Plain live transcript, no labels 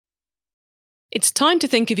It's time to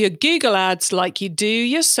think of your Google ads like you do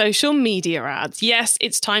your social media ads. Yes,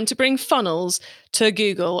 it's time to bring funnels to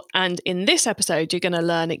Google, and in this episode, you're going to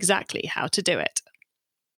learn exactly how to do it.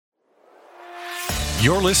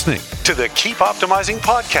 You're listening to the Keep Optimizing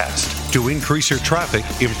podcast to increase your traffic,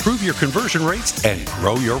 improve your conversion rates, and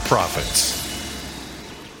grow your profits.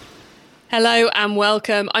 Hello and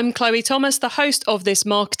welcome. I'm Chloe Thomas, the host of this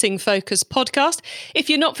Marketing Focus podcast. If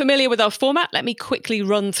you're not familiar with our format, let me quickly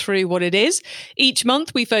run through what it is. Each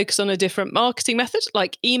month, we focus on a different marketing method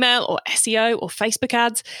like email or SEO or Facebook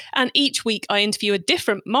ads. And each week, I interview a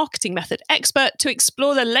different marketing method expert to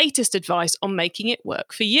explore the latest advice on making it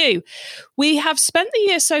work for you. We have spent the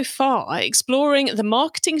year so far exploring the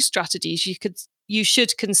marketing strategies you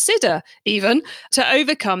should consider even to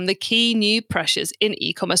overcome the key new pressures in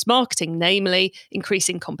e-commerce marketing, namely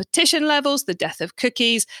increasing competition levels, the death of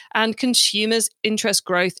cookies, and consumers' interest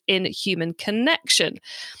growth in human connection.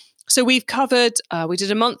 So we've covered, we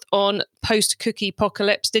did a month on post-cookie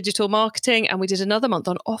apocalypse digital marketing, and we did another month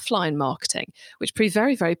on offline marketing, which proved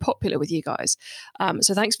very, very popular with you guys.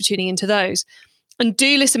 So thanks for tuning into those. And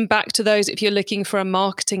do listen back to those if you're looking for a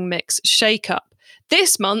marketing mix shake-up.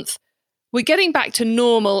 This month, we're getting back to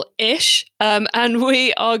normal-ish, and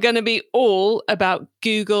we are going to be all about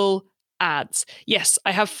Google Ads. Yes,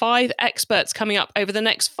 I have 5 experts coming up over the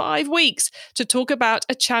next 5 weeks to talk about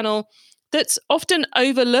a channel that's often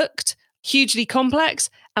overlooked, hugely complex,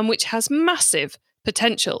 and which has massive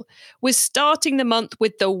potential. We're starting the month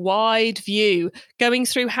with the wide view, going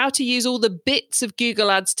through how to use all the bits of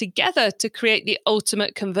Google Ads together to create the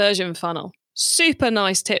ultimate conversion funnel. Super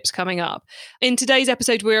nice tips coming up. In today's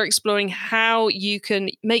episode, we're exploring how you can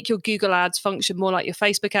make your Google ads function more like your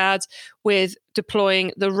Facebook ads with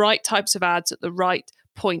deploying the right types of ads at the right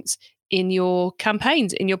points in your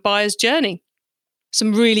campaigns, in your buyer's journey.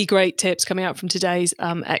 Some really great tips coming out from today's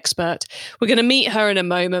expert. We're going to meet her in a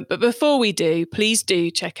moment, but before we do, please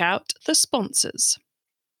do check out the sponsors.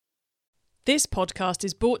 This podcast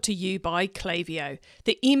is brought to you by Klaviyo,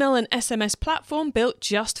 the email and SMS platform built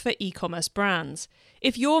just for e-commerce brands.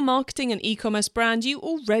 If you're marketing an e-commerce brand, you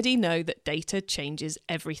already know that data changes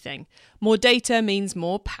everything. More data means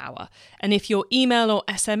more power. And if your email or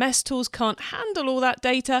SMS tools can't handle all that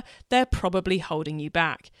data, they're probably holding you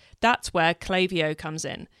back. That's where Klaviyo comes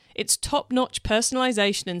in. Its top-notch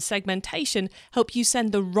personalization and segmentation help you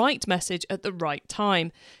send the right message at the right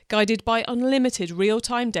time, guided by unlimited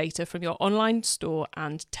real-time data from your online store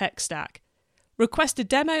and tech stack. Request a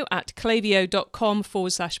demo at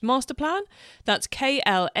klaviyo.com/masterplan. That's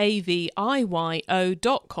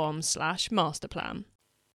klaviyo.com/masterplan.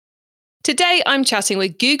 Today, I'm chatting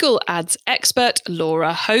with Google Ads expert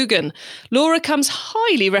Laura Hogan. Laura comes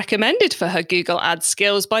highly recommended for her Google Ads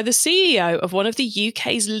skills by the CEO of one of the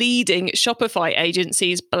UK's leading Shopify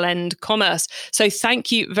agencies, Blend Commerce. So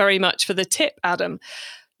thank you very much for the tip, Adam.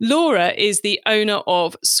 Laura is the owner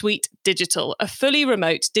of Sweet Digital, a fully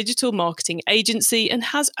remote digital marketing agency, and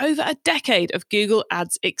has over a decade of Google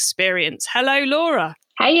Ads experience. Hello, Laura.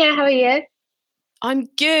 Hiya, how are you? I'm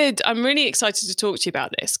good. I'm really excited to talk to you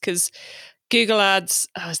about this because Google Ads,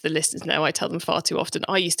 as the listeners know, I tell them far too often,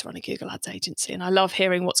 I used to run a Google Ads agency and I love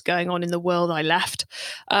hearing what's going on in the world I left.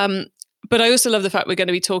 But I also love the fact we're going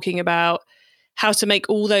to be talking about how to make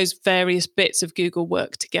all those various bits of Google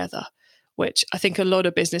work together, which I think a lot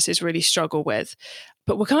of businesses really struggle with.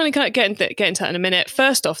 But we're kind of get into that in a minute.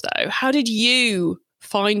 First off, though, how did you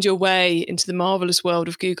find your way into the marvelous world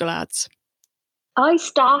of Google Ads? I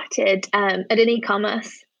started at an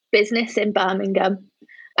e-commerce business in Birmingham.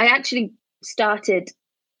 I actually started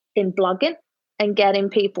in blogging and getting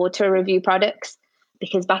people to review products,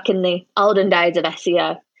 because back in the olden days of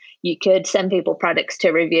SEO, you could send people products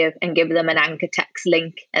to review and give them an anchor text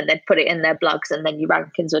link and then put it in their blogs, and then your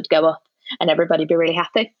rankings would go up and everybody be really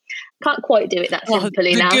happy. Can't quite do it that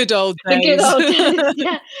simply now. The good old days. The good old days,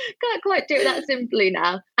 yeah. Can't quite do it that simply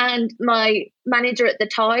now. And my manager at the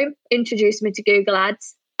time introduced me to Google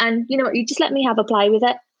Ads. And you know what, you just let me have a play with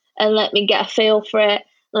it and let me get a feel for it,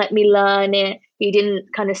 let me learn it. He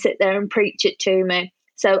didn't kind of sit there and preach it to me.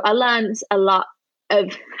 So I learned a lot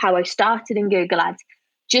of how I started in Google Ads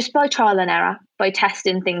just by trial and error, by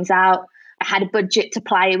testing things out. I had a budget to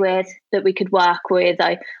play with that we could work with.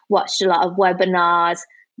 I watched a lot of webinars,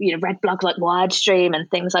 read blogs like WordStream and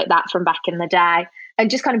things like that from back in the day, and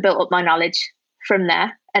just kind of built up my knowledge from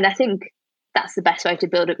there. And I think that's the best way to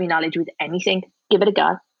build up your knowledge with anything. Give it a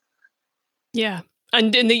go. Yeah.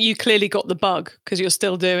 And that you clearly got the bug because you're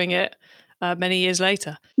still doing it many years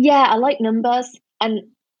later. Yeah, I like numbers. And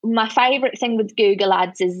my favourite thing with Google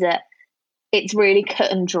Ads is that it's really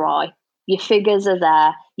cut and dry. Your figures are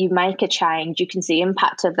there. You make a change. You can see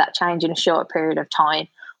impact of that change in a short period of time.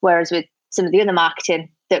 Whereas with some of the other marketing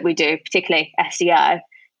that we do, particularly SEO,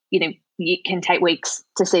 it can take weeks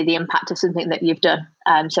to see the impact of something that you've done.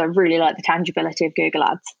 So I really like the tangibility of Google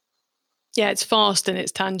Ads. Yeah, it's fast and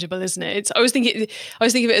it's tangible, isn't it? I was thinking of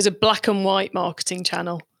it as a black and white marketing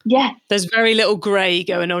channel. Yeah. There's very little grey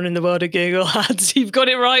going on in the world of Google Ads. You've got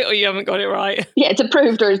it right or you haven't got it right. Yeah, it's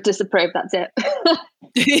approved or it's disapproved. That's it.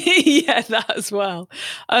 Yeah, that as well.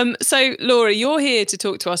 So, Laura, you're here to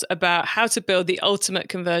talk to us about how to build the ultimate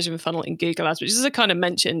conversion funnel in Google Ads, which, as I kind of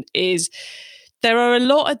mentioned, is there are a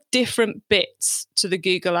lot of different bits to the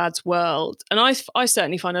Google Ads world. And I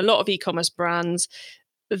certainly find a lot of e-commerce brands,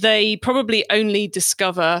 they probably only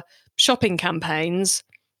discover shopping campaigns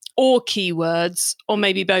or keywords, or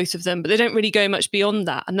maybe both of them, but they don't really go much beyond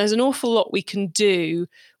that. And there's an awful lot we can do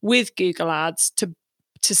with Google Ads to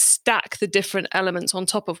stack the different elements on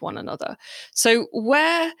top of one another. So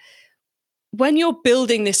when you're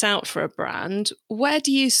building this out for a brand, where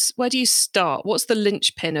do you start? What's the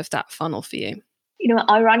linchpin of that funnel for you?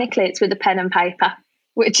 Ironically, it's with a pen and paper,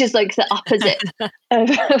 which is like the opposite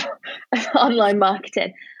of online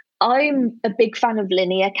marketing. I'm a big fan of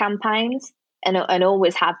linear campaigns and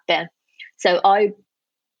always have been. So I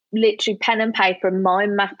literally pen and paper,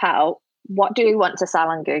 mind map out what do we want to sell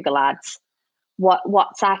on Google Ads?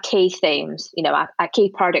 What's our key themes, our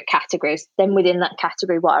key product categories. Then within that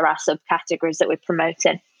category, what are our subcategories that we're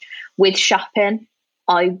promoting? With shopping,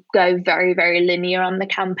 I go very, very linear on the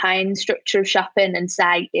campaign structure of shopping and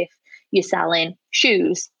say if you're selling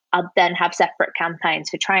shoes, I'll then have separate campaigns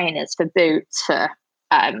for trainers, for boots, for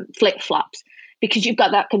flip-flops, because you've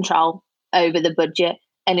got that control over the budget.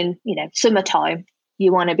 And in summertime,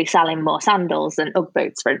 you want to be selling more sandals than Ugg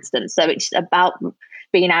boots, for instance. So it's about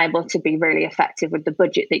being able to be really effective with the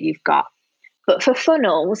budget that you've got. But for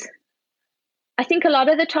funnels, I think a lot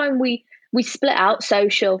of the time we split out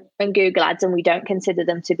social and Google Ads and we don't consider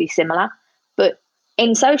them to be similar. But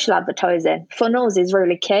in social advertising, funnels is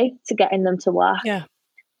really key to getting them to work. Yeah.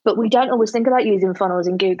 But we don't always think about using funnels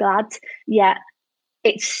in Google Ads, yet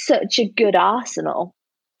it's such a good arsenal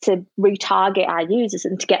to retarget our users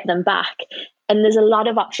and to get them back. And there's a lot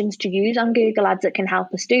of options to use on Google Ads that can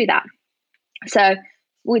help us do that. So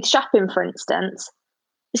with shopping, for instance,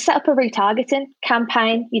 set up a retargeting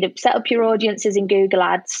campaign, set up your audiences in Google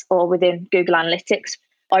Ads or within Google Analytics.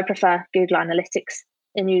 I prefer Google Analytics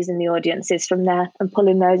and using the audiences from there and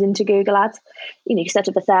pulling those into Google Ads. You set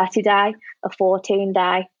up a 30-day, a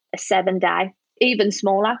 14-day, a 7-day, even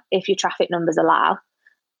smaller if your traffic numbers allow,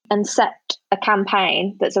 and set a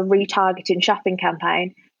campaign that's a retargeting shopping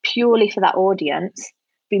campaign purely for that audience.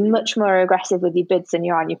 Be much more aggressive with your bids than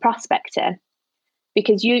you're on your prospecting,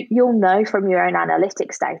 because you'll know from your own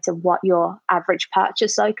analytics data what your average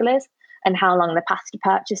purchase cycle is and how long the path to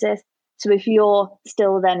purchase is. So if you're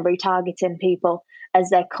still then retargeting people as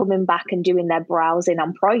they're coming back and doing their browsing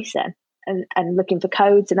on pricing and looking for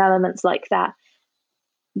codes and elements like that,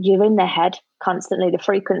 you're in their head constantly. The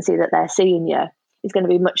frequency that they're seeing you is going to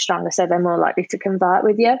be much stronger, so they're more likely to convert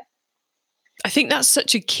with you. I think that's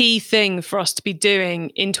such a key thing for us to be doing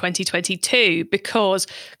in 2022 because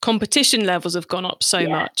competition levels have gone up so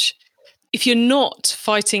much. If you're not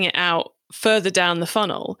fighting it out further down the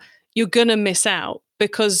funnel, you're going to miss out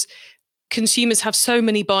because consumers have so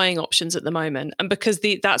many buying options at the moment. And because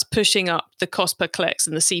that's pushing up the cost per clicks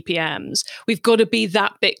and the CPMs, we've got to be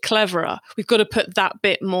that bit cleverer. We've got to put that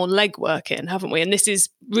bit more legwork in, haven't we? And this is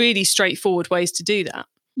really straightforward ways to do that.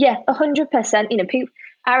 Yeah, 100%.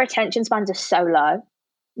 Our attention spans are so low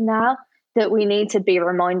now that we need to be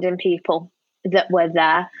reminding people that we're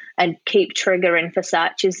there and keep triggering for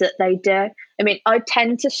searches that they do. I mean, I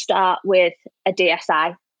tend to start with a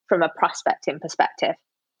DSA from a prospecting perspective.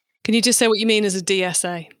 Can you just say what you mean as a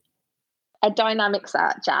DSA? A dynamic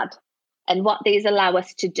search ad. And what these allow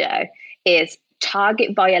us to do is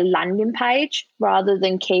target by a landing page rather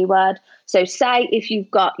than keyword. So say if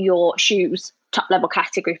you've got your shoes top level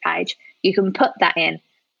category page, you can put that in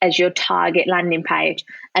as your target landing page.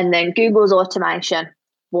 And then Google's automation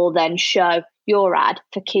will then show your ad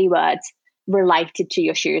for keywords related to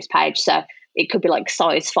your shoes page. So it could be like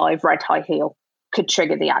size 5 red high heel could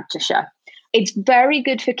trigger the ad to show. It's very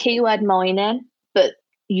good for keyword mining, but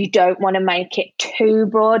you don't want to make it too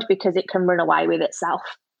broad because it can run away with itself.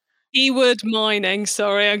 Keyword mining.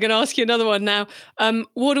 Sorry, I'm going to ask you another one now.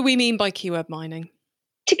 What do we mean by keyword mining?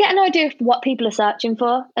 To get an idea of what people are searching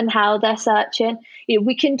for and how they're searching,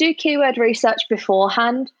 we can do keyword research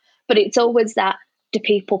beforehand, but it's always that, do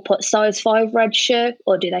people put size 5 red shoe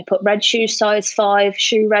or do they put red shoe size 5,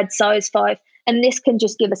 shoe red size 5? And this can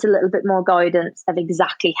just give us a little bit more guidance of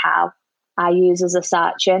exactly how our users are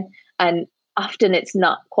searching. And often it's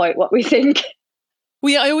not quite what we think.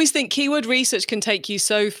 Well, yeah, I always think keyword research can take you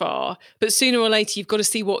so far, but sooner or later, you've got to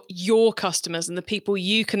see what your customers and the people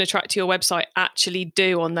you can attract to your website actually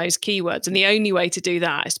do on those keywords. And the only way to do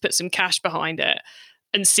that is to put some cash behind it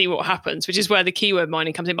and see what happens, which is where the keyword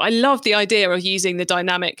mining comes in. But I love the idea of using the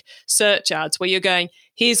dynamic search ads where you're going,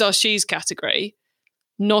 here's our shoes category,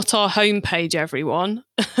 not our homepage, everyone.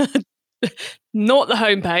 Not the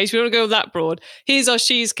homepage. We don't want to go that broad. Here's our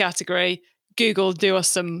shoes category. Google, do us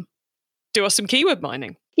some keyword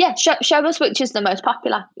mining. Yeah, show us which is the most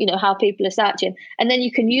popular, how people are searching. And then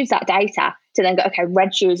you can use that data to then go, okay,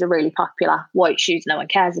 red shoes are really popular, white shoes no one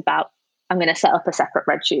cares about. I'm going to set up a separate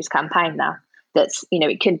red shoes campaign now. That's,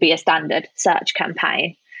 it could be a standard search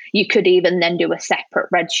campaign. You could even then do a separate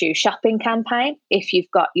red shoe shopping campaign if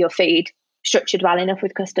you've got your feed structured well enough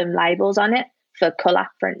with custom labels on it for colour,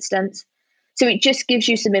 for instance. So it just gives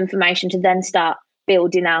you some information to then start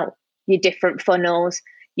building out your different funnels.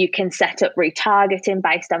 You can set up retargeting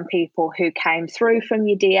based on people who came through from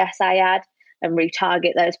your DSA ad and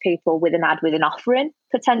retarget those people with an ad with an offering,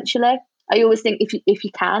 potentially. I always think if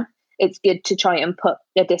you can, it's good to try and put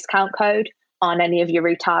a discount code on any of your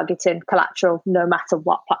retargeting collateral, no matter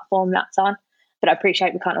what platform that's on. But I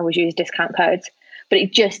appreciate we can't always use discount codes. But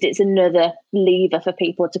it's another lever for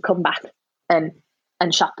people to come back and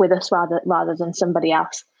shop with us rather than somebody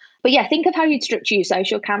else. But yeah, think of how you'd structure your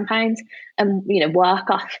social campaigns and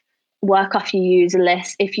work off your user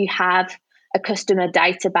list. If you have a customer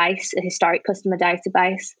database, a historic customer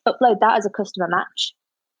database, upload that as a customer match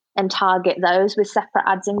and target those with separate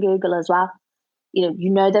ads in Google as well.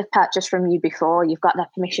 They've purchased from you before. You've got their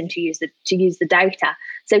permission to use the data.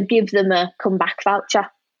 So give them a comeback voucher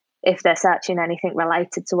if they're searching anything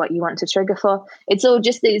related to what you want to trigger for. It's all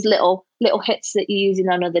just these little hits that you're using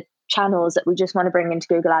on other channels that we just want to bring into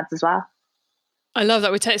Google Ads as well. I love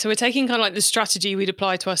that. We're taking kind of like the strategy we'd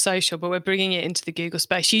apply to our social, but we're bringing it into the Google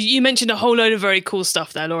space. You mentioned a whole load of very cool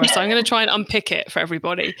stuff there, Laura. So I'm going to try and unpick it for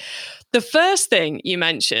everybody. The first thing you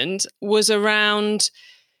mentioned was around,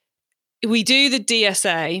 we do the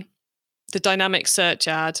DSA, the dynamic search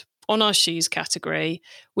ad, on our shoes category.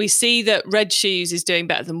 We see that red shoes is doing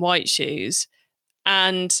better than white shoes.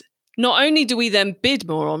 And not only do we then bid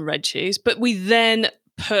more on red shoes, but we then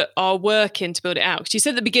put our work in to build it out. Because you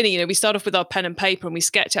said at the beginning, we start off with our pen and paper and we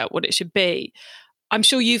sketch out what it should be. I'm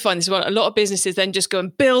sure you find this as well. A lot of businesses then just go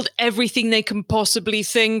and build everything they can possibly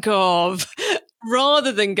think of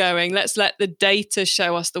rather than going, let's let the data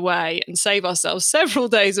show us the way and save ourselves several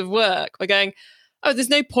days of work by going, oh, there's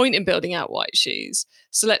no point in building out white shoes.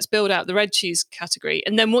 So let's build out the red shoes category.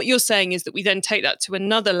 And then what you're saying is that we then take that to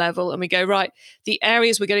another level and we go, right, the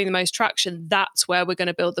areas we're getting the most traction, that's where we're going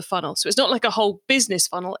to build the funnel. So it's not like a whole business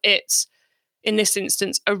funnel. It's, in this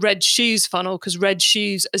instance, a red shoes funnel because red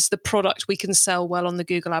shoes is the product we can sell well on the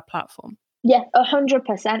Google Ad platform. Yeah,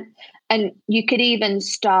 100%. And you could even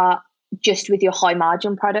start just with your high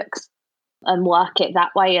margin products and work it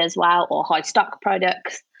that way as well, or high stock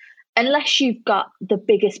products. Unless you've got the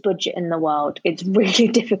biggest budget in the world, it's really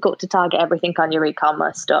difficult to target everything on your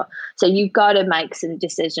e-commerce store. So you've got to make some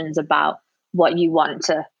decisions about what you want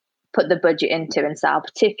to put the budget into and sell,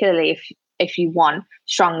 particularly if you want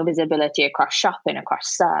strong visibility across shopping, across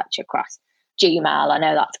search, across Gmail. I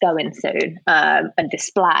know that's going soon, and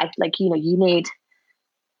display. There's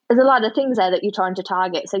a lot of things there that you're trying to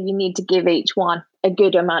target. So you need to give each one a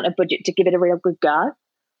good amount of budget to give it a real good go.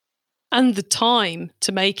 And the time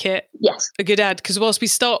to make it a good ad. Because whilst we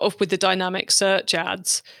start off with the dynamic search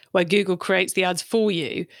ads where Google creates the ads for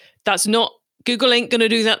you, that's not, Google ain't going to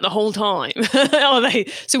do that the whole time, are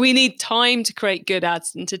they? So we need time to create good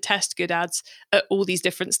ads and to test good ads at all these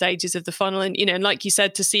different stages of the funnel. And, and like you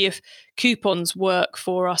said, to see if coupons work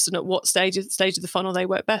for us and at what stage of the funnel they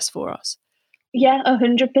work best for us. Yeah,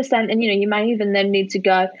 100%. And, you may even then need to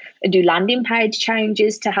go and do landing page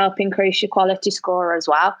changes to help increase your quality score as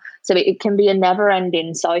well. So it can be a never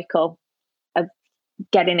ending cycle of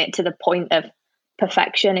getting it to the point of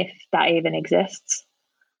perfection, if that even exists.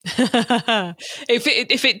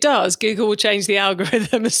 If it does, Google will change the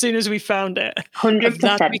algorithm as soon as we found it.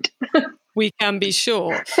 100%. We can be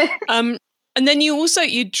sure. And then you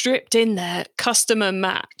dripped in there customer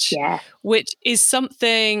match, which is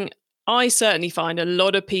something I certainly find a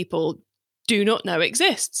lot of people do not know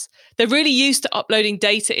exists. They're really used to uploading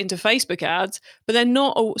data into Facebook ads, but they're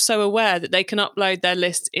not also aware that they can upload their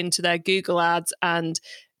lists into their Google ads and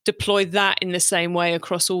deploy that in the same way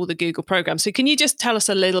across all the Google programs. So can you just tell us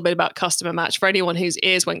a little bit about customer match for anyone whose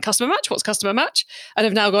ears went, customer match? What's customer match? And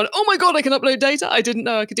have now gone, oh my God, I can upload data. I didn't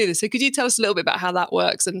know I could do this. So could you tell us a little bit about how that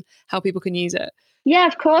works and how people can use it? Yeah,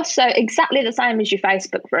 of course. So exactly the same as your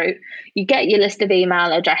Facebook group. You get your list of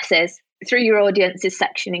email addresses through your audiences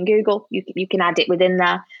section in Google. You can add it within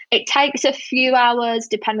there. It takes a few hours,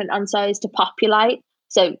 dependent on size, to populate.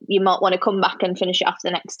 So you might want to come back and finish it off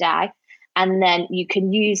the next day. And then you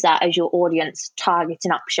can use that as your audience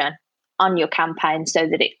targeting option on your campaign so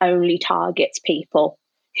that it only targets people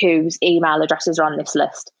whose email addresses are on this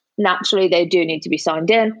list. Naturally, they do need to be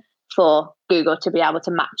signed in for Google to be able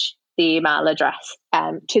to match the email address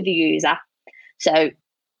to the user. So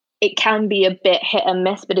it can be a bit hit and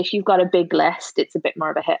miss, but if you've got a big list, it's a bit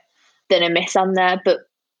more of a hit than a miss on there. But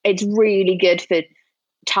it's really good for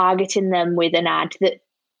targeting them with an ad that,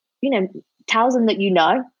 tells them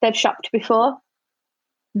that they've shopped before,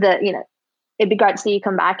 that, it'd be great to see you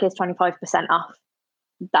come back, here's 25% off,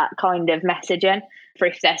 that kind of messaging for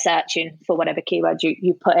if they're searching for whatever keyword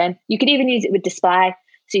you put in. You could even use it with display.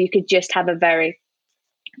 So you could just have a very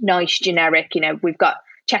nice generic, we've got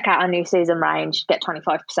check out our new season range, get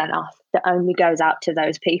 25% off, that only goes out to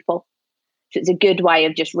those people. So it's a good way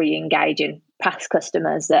of just re-engaging past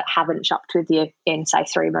customers that haven't shopped with you in, say,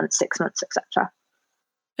 3 months, 6 months, etc.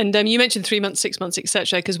 And you mentioned 3 months, 6 months,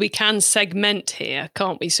 etc., because we can segment here,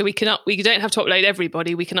 can't we? So we don't have to upload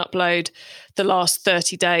everybody. We can upload the last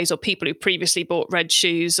 30 days or people who previously bought red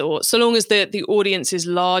shoes, or so long as the audience is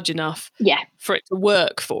large enough for it to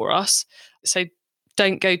work for us. So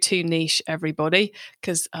don't go too niche, everybody,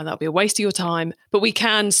 because that'll be a waste of your time. But we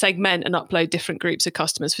can segment and upload different groups of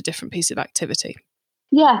customers for different pieces of activity.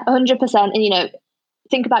 Yeah, 100%. And,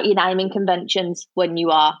 think about your naming conventions when you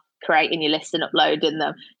are creating your list and uploading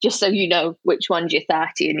them, just so you know which one's your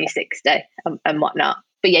 30 and your 60 and whatnot.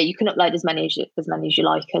 But yeah, you can upload as many as you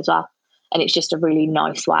like as well. And it's just a really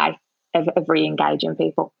nice way of re-engaging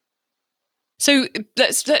people. So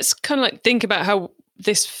let's kind of think about how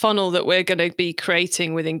this funnel that we're going to be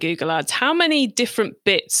creating within Google Ads, how many different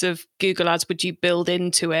bits of Google Ads would you build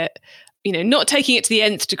into it? Not taking it to the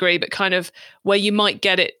nth degree, but kind of where you might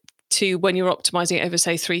get it to when you're optimizing it over,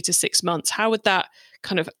 say, 3 to 6 months. How would that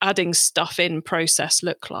kind of adding stuff in process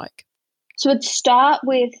look like? So I'd start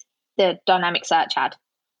with the dynamic search ad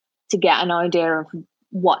to get an idea of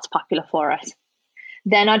what's popular for us.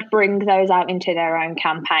 Then I'd bring those out into their own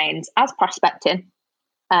campaigns as prospecting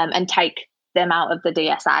and take them out of the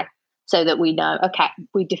DSA so that we know, okay,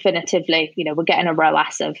 we definitively, we're getting a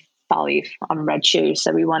ROAS of 5 on red shoes.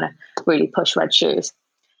 So we want to really push red shoes.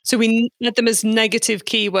 So we add them as negative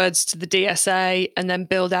keywords to the DSA and then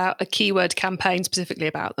build out a keyword campaign specifically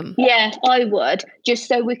about them. Yeah, I would, just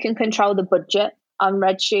so we can control the budget on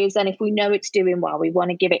red shoes. And if we know it's doing well, we want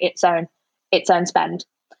to give it its own spend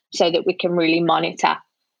so that we can really monitor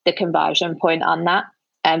the conversion point on that.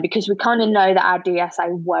 Because we kind of know that our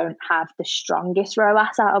DSA won't have the strongest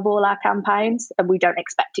ROAS out of all our campaigns, and we don't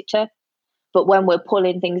expect it to. But when we're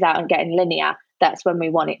pulling things out and getting linear, that's when we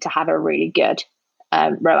want it to have a really good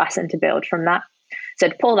ROAS and to build from that. So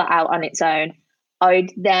to pull that out on its own,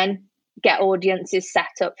 I'd then get audiences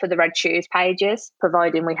set up for the red shoes pages,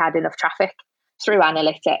 providing we had enough traffic through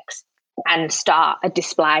analytics, and start a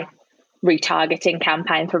display retargeting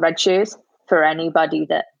campaign for red shoes for anybody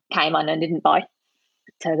that came on and didn't buy,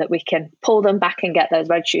 so that we can pull them back and get those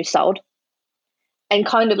red shoes sold. And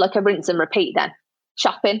kind of like a rinse and repeat then.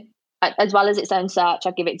 Shopping, as well as its own search,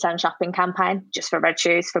 I'd give it its own shopping campaign just for red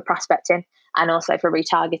shoes, for prospecting, and also for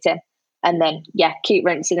retargeting. And then, keep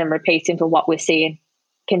rinsing and repeating for what we're seeing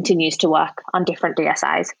continues to work on different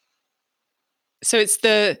DSAs. So it's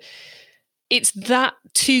that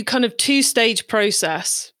two-stage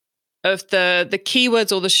process of the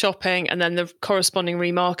keywords or the shopping and then the corresponding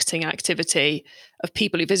remarketing activity of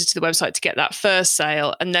people who visited the website to get that first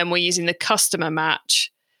sale. And then we're using the customer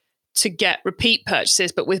match to get repeat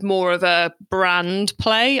purchases, but with more of a brand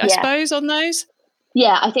play, I suppose, on those.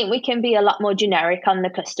 Yeah, I think we can be a lot more generic on the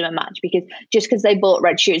customer match, because just because they bought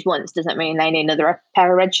red shoes once doesn't mean they need another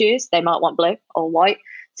pair of red shoes. They might want blue or white.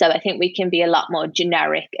 So I think we can be a lot more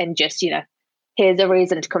generic and just, here's a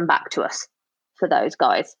reason to come back to us for those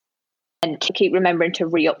guys. And keep remembering to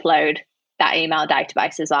re-upload that email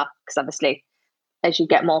database as well, because obviously as you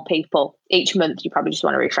get more people each month, you probably just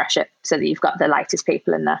want to refresh it so that you've got the latest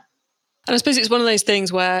people in there. And I suppose it's one of those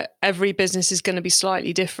things where every business is going to be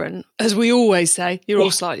slightly different. As we always say, you're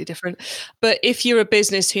all slightly different. But if you're a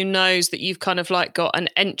business who knows that you've kind of got an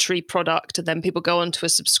entry product and then people go onto a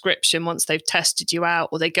subscription once they've tested you out,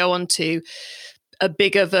 or they go onto a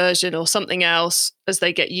bigger version or something else as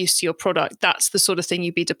they get used to your product, that's the sort of thing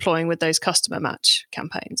you'd be deploying with those customer match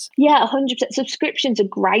campaigns. Yeah, 100%. Subscription's a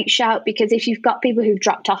great shout, because if you've got people who've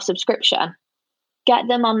dropped off subscription, get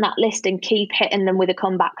them on that list and keep hitting them with a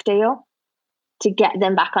comeback deal. to get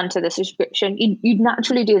them back onto the subscription. You'd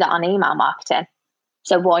naturally do that on email marketing.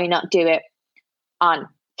 So why not do it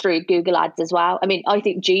through Google Ads as well? I mean, I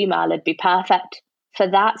think Gmail would be perfect for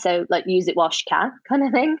that. So like use it whilst you can, kind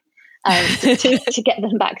of thing, to get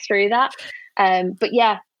them back through that. But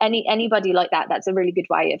yeah, anybody like that, that's a really good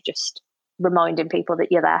way of just reminding people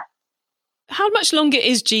that you're there. How much longer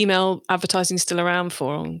is Gmail advertising still around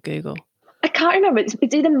for on Google? I can't remember.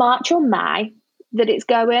 It's either March or May that it's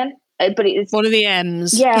going, but it's one of the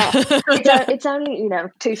M's. Yeah, it's only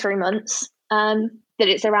 2-3 months that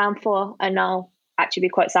it's around for, and I'll actually be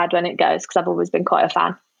quite sad when it goes because I've always been quite a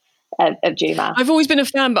fan of Gmail. I've always been a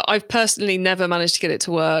fan, but I've personally never managed to get it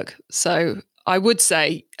to work. So I would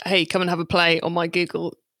say, hey, come and have a play on my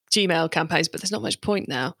Google Gmail campaigns, but there's not much point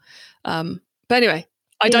now. But anyway,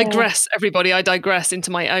 I digress, everybody. I digress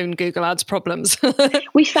into my own Google Ads problems.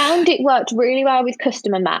 We found it worked really well with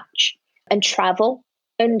customer match, and travel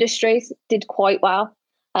industries did quite well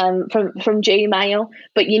from Gmail,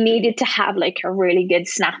 but you needed to have like a really good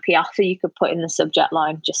snappy offer you could put in the subject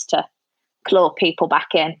line just to claw people back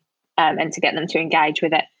in and to get them to engage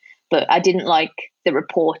with it. But I didn't like the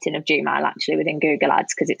reporting of Gmail actually within Google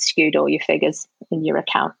Ads because it skewed all your figures in your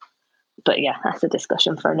account. But yeah, that's a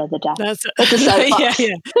discussion for another day. That's a soapbox.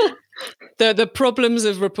 Yeah. The problems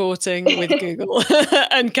of reporting with Google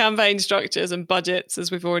and campaign structures and budgets,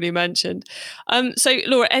 as we've already mentioned. So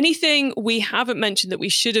Laura, anything we haven't mentioned that we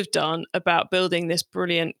should have done about building this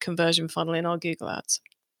brilliant conversion funnel in our Google Ads?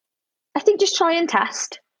 I think just try and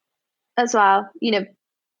test as well.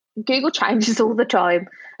 Google changes all the time,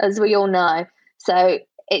 as we all know. So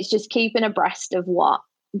it's just keeping abreast of what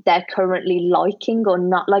they're currently liking or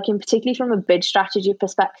not liking, particularly from a bid strategy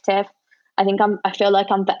perspective. I feel like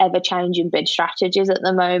I'm forever changing bid strategies at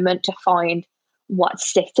the moment to find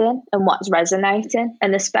what's sitting and what's resonating.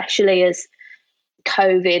 And especially as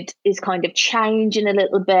COVID is kind of changing a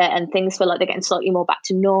little bit and things feel like they're getting slightly more back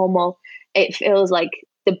to normal, it feels like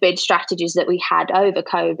the bid strategies that we had over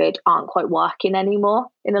COVID aren't quite working anymore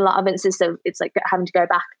in a lot of instances. So it's like having to go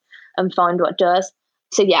back and find what does.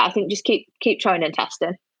 So yeah, I think just keep trying and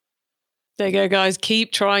testing. There you go, guys.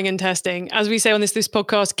 Keep trying and testing. As we say on this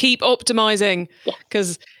podcast, keep optimizing,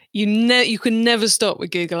 because you can never stop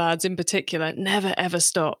with Google Ads in particular. Never, ever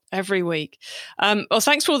stop every week. Well,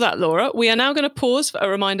 thanks for all that, Laura. We are now going to pause for a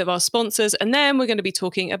reminder of our sponsors, and then we're going to be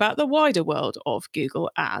talking about the wider world of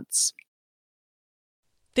Google Ads.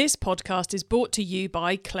 This podcast is brought to you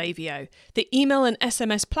by Klaviyo, the email and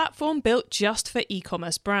SMS platform built just for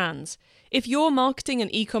e-commerce brands. If you're marketing an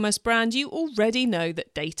e-commerce brand, you already know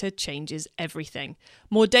that data changes everything.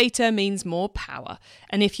 More data means more power.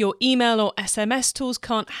 And if your email or SMS tools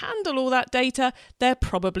can't handle all that data, they're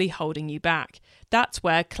probably holding you back. That's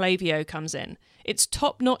where Klaviyo comes in. Its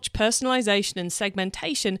top-notch personalization and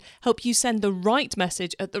segmentation help you send the right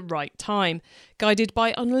message at the right time, guided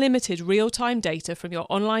by unlimited real-time data from your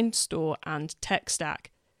online store and tech stack.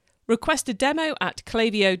 Request a demo at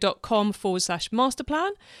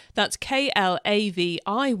klaviyo.com/masterplan. That's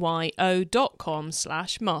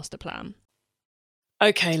klaviyo.com/masterplan.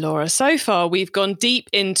 Okay, Laura, so far we've gone deep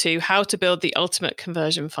into how to build the ultimate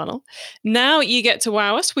conversion funnel. Now you get to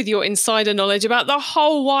wow us with your insider knowledge about the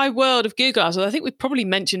whole wide world of Google Ads. Well, I think we've probably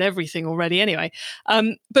mentioned everything already anyway.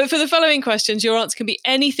 But for the following questions, your answer can be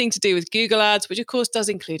anything to do with Google Ads, which of course does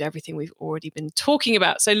include everything we've already been talking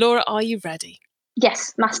about. So Laura, are you ready?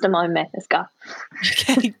 Yes, mastermind me. Let's go.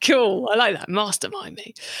 Okay, cool. I like that. Mastermind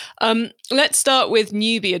me. Let's start with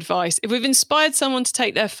newbie advice. If we've inspired someone to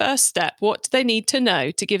take their first step, what do they need to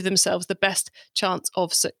know to give themselves the best chance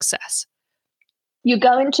of success? You're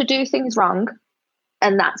going to do things wrong,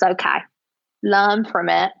 and that's okay. Learn from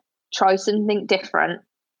it, try something different,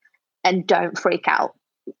 and don't freak out.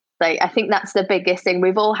 I think that's the biggest thing.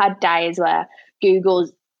 We've all had days where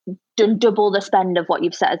Google's done double the spend of what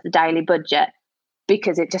you've set as the daily budget,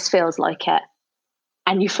 because it just feels like it,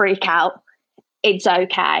 and you freak out. It's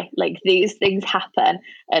okay. Like, these things happen,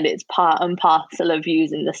 and it's part and parcel of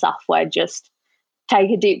using the software. Just take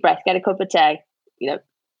a deep breath, get a cup of tea,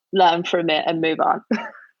 learn from it and move on.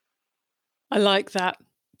 I like that.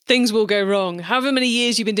 Things will go wrong. However many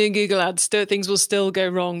years you've been doing Google Ads, things will still go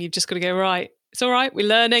wrong. You've just got to go, right, it's all right, we're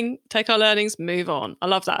learning, take our learnings, move on. I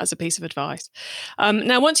love that as a piece of advice.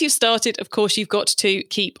 Now, once you've started, of course, you've got to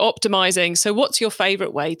keep optimizing. So what's your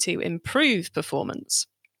favorite way to improve performance?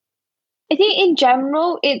 I think in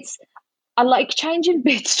general, I like changing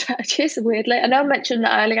bid strategies, weirdly. I know I mentioned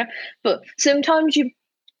that earlier, but sometimes you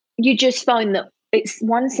just find that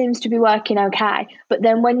one seems to be working okay, but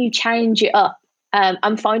then when you change it up,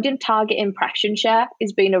 I'm finding target impression share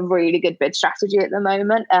is being a really good bid strategy at the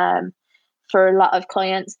moment. For a lot of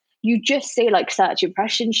clients, you just see like search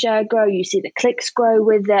impression share grow, you see the clicks grow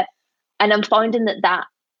with it. And I'm finding that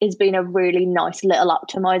has been a really nice little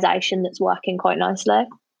optimization that's working quite nicely.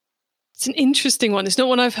 It's an interesting one. It's not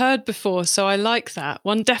one I've heard before, so I like that.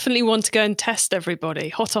 Definitely want to go and test, everybody,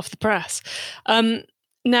 hot off the press.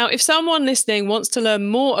 Now, if someone listening wants to learn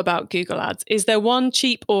more about Google Ads, is there one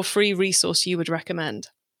cheap or free resource you would recommend?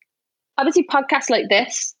 Obviously, podcasts like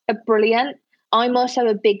this are brilliant. I'm also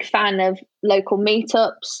a big fan of local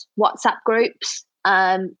meetups, WhatsApp groups.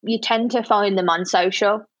 You tend to find them on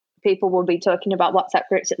social. People will be talking about WhatsApp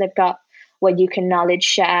groups that they've got where you can knowledge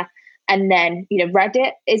share. And then,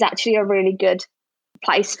 Reddit is actually a really good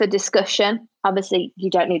place for discussion. Obviously, you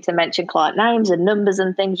don't need to mention client names and numbers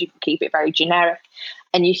and things. You can keep it very generic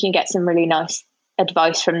and you can get some really nice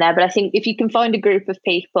advice from there. But I think if you can find a group of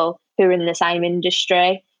people who are in the same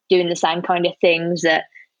industry, doing the same kind of things, that,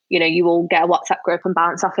 you all get a WhatsApp group and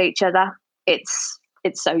bounce off each other, it's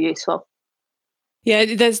so useful. Yeah,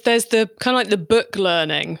 there's the kind of like the book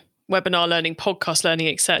learning, webinar learning, podcast learning,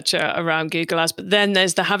 etc. around Google Ads. But then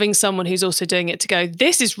there's the having someone who's also doing it to go,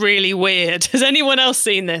 this is really weird. Has anyone else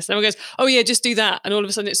seen this? And everyone goes, oh yeah, just do that. And all of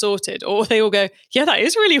a sudden it's sorted. Or they all go, yeah, that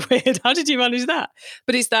is really weird. How did you manage that?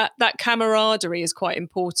 But it's that camaraderie is quite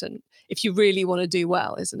important if you really want to do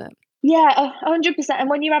well, isn't it? Yeah, 100%. And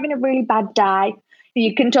when you're having a really bad day,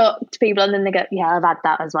 you can talk to people and then they go, yeah, I've had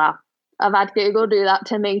that as well. I've had Google do that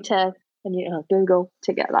to me too. And Google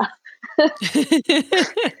to get that.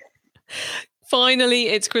 Finally,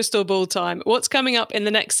 it's crystal ball time. What's coming up in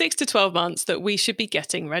the next 6 to 12 months that we should be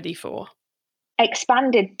getting ready for?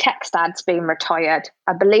 Expanded text ads being retired.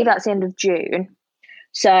 I believe that's the end of June.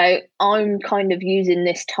 So I'm kind of using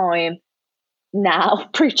this time now,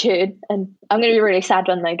 pre-June, and I'm going to be really sad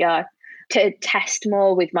when they go, to test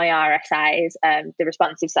more with my RSAs, the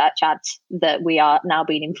responsive search ads that we are now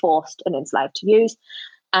being enforced and enslaved to use,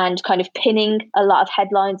 and kind of pinning a lot of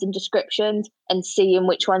headlines and descriptions and seeing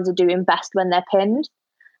which ones are doing best when they're pinned.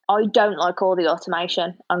 I don't like all the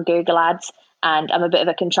automation on Google Ads, and I'm a bit of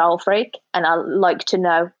a control freak, and I like to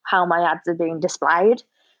know how my ads are being displayed,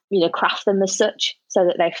 craft them as such so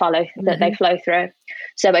that they follow, that they flow through.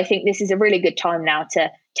 So I think this is a really good time now to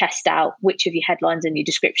test out which of your headlines and your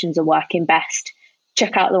descriptions are working best.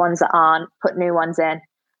 Check out the ones that aren't, put new ones in,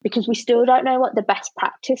 because we still don't know what the best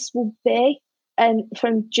practice will be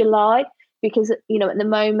from July, because, at the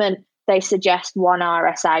moment they suggest one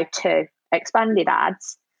RSA, 2 expanded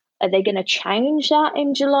ads. Are they going to change that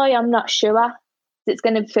in July? I'm not sure. It's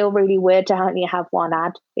going to feel really weird to only have one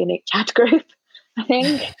ad in each ad group, I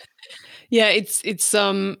think. Yeah, it's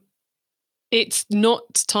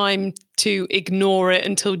not time to ignore it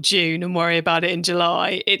until June and worry about it in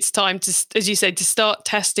July. It's time to, as you said, to start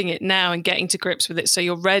testing it now and getting to grips with it so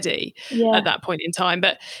you're ready at that point in time.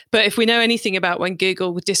 But if we know anything about when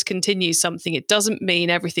Google discontinues something, it doesn't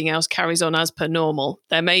mean everything else carries on as per normal.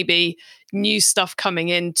 There may be new stuff coming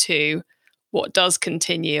into what does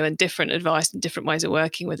continue and different advice and different ways of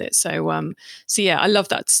working with it. So yeah, I love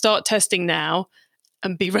that. Start testing now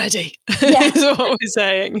and be ready. Yeah. Is what we're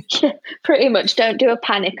saying. Pretty much. Don't do a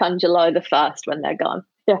panic on July the 1st when they're gone.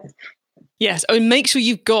 Yeah. Yes. And make sure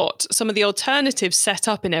you've got some of the alternatives set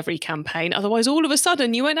up in every campaign. Otherwise, all of a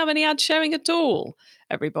sudden, you won't have any ads showing at all,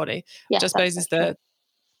 everybody. Yeah, which I suppose is the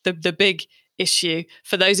big issue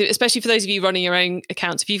for those, especially for those of you running your own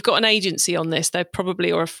accounts. If you've got an agency on this, they're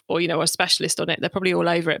probably, or a specialist on it, they're probably all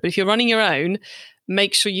over it. But if you're running your own,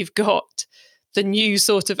 make sure you've got the new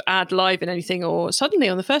sort of ad live and anything, or suddenly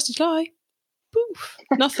on the 1st of July, poof,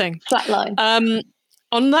 nothing. Flatline.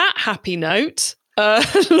 On that happy note,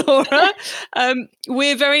 Laura,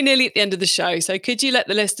 we're very nearly at the end of the show. So could you let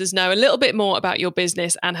the listeners know a little bit more about your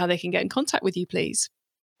business and how they can get in contact with you, please?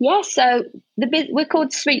 Yeah, so we're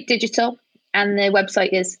called Sweet Digital, and the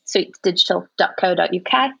website is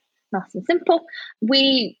sweetdigital.co.uk. Nice and simple.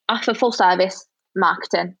 We offer full service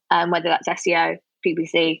marketing, whether that's SEO,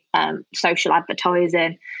 PPC, social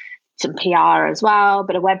advertising, some PR as well,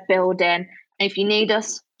 bit of web building. And if you need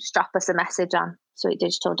us, just drop us a message on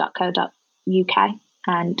sweetdigital.co.uk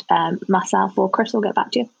and myself or Chris will get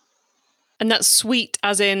back to you. And that's sweet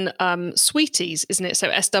as in sweeties, isn't it?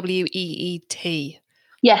 So SWEET.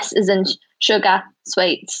 Yes, as in sugar,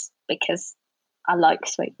 sweets, because I like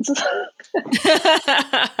sweets.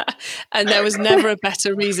 And there was never a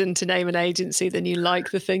better reason to name an agency than you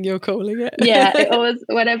like the thing you're calling it. Yeah, it always,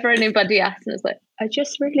 whenever anybody asks, it's like, I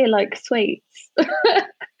just really like sweets.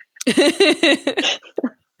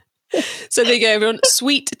 So there you go, everyone.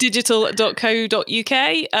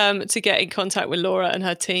 sweetdigital.co.uk to get in contact with Laura and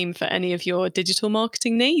her team for any of your digital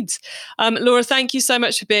marketing needs. Laura, thank you so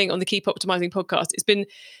much for being on the Keep Optimizing podcast. It's been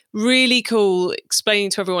really cool explaining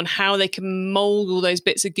to everyone how they can mold all those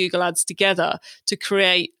bits of Google Ads together to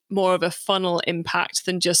create more of a funnel impact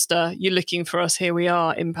than just you're looking for us, here we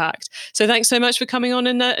are impact. So thanks so much for coming on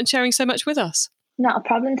and sharing so much with us. Not a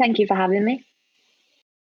problem. Thank you for having me.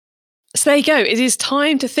 So there you go. It is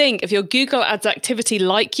time to think of your Google Ads activity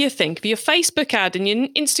like you think of your Facebook ad and your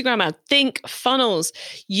Instagram ad. Think funnels.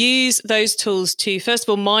 Use those tools to, first of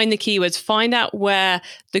all, mine the keywords, find out where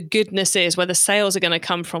the goodness is, where the sales are going to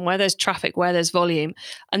come from, where there's traffic, where there's volume,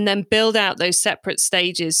 and then build out those separate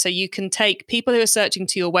stages so you can take people who are searching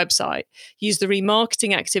to your website, use the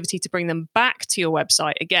remarketing activity to bring them back to your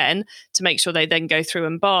website again to make sure they then go through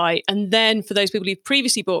and buy. And then for those people who've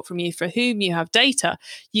previously bought from you for whom you have data,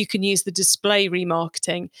 you can use the display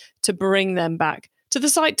remarketing to bring them back to the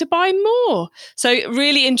site to buy more. So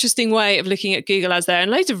really interesting way of looking at Google Ads there, and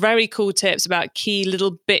loads of very cool tips about key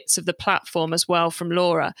little bits of the platform as well from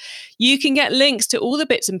Laura. You can get links to all the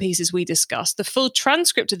bits and pieces we discussed, the full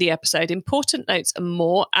transcript of the episode, important notes and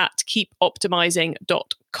more at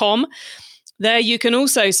keepoptimizing.com. There you can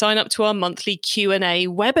also sign up to our monthly Q&A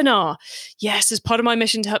webinar. Yes, as part of my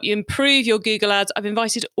mission to help you improve your Google Ads, I've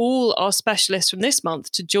invited all our specialists from this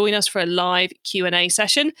month to join us for a live Q&A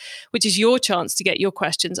session, which is your chance to get your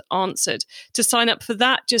questions answered. To sign up for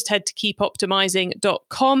that, just head to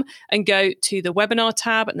keepoptimizing.com and go to the webinar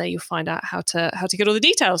tab, and there you'll find out how to get all the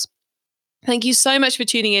details. Thank you so much for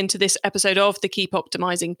tuning in to this episode of the Keep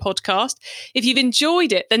Optimizing podcast. If you've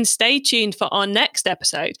enjoyed it, then stay tuned for our next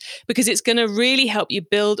episode because it's going to really help you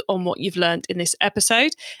build on what you've learned in this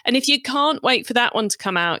episode. And if you can't wait for that one to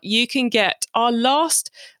come out, you can get our last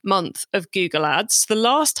month of Google Ads. The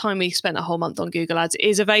last time we spent a whole month on Google Ads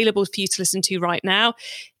is available for you to listen to right now.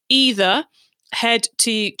 Either head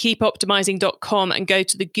to keepoptimizing.com and go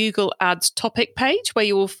to the Google Ads topic page where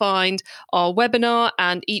you will find our webinar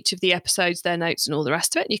and each of the episodes, their notes and all the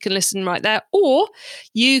rest of it. You can listen right there, or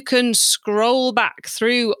you can scroll back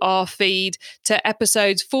through our feed to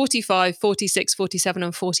episodes 45, 46, 47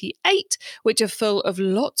 and 48, which are full of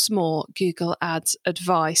lots more Google Ads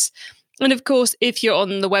advice. And of course, if you're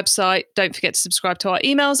on the website, don't forget to subscribe to our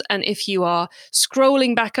emails. And if you are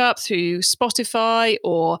scrolling back up through Spotify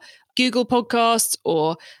or Google Podcasts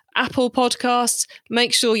or Apple Podcasts,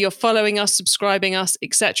 make sure you're following us, subscribing us,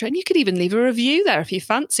 etc. And you could even leave a review there if you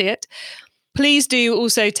fancy it. Please do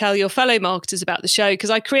also tell your fellow marketers about the show because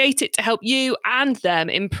I create it to help you and them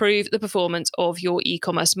improve the performance of your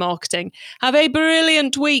e-commerce marketing. Have a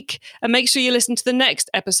brilliant week and make sure you listen to the next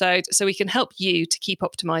episode so we can help you to keep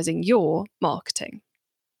optimizing your marketing.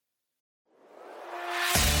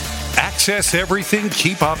 Access everything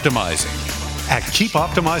Keep Optimizing at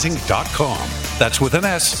keepoptimizing.com. That's with an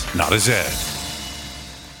S, not a Z.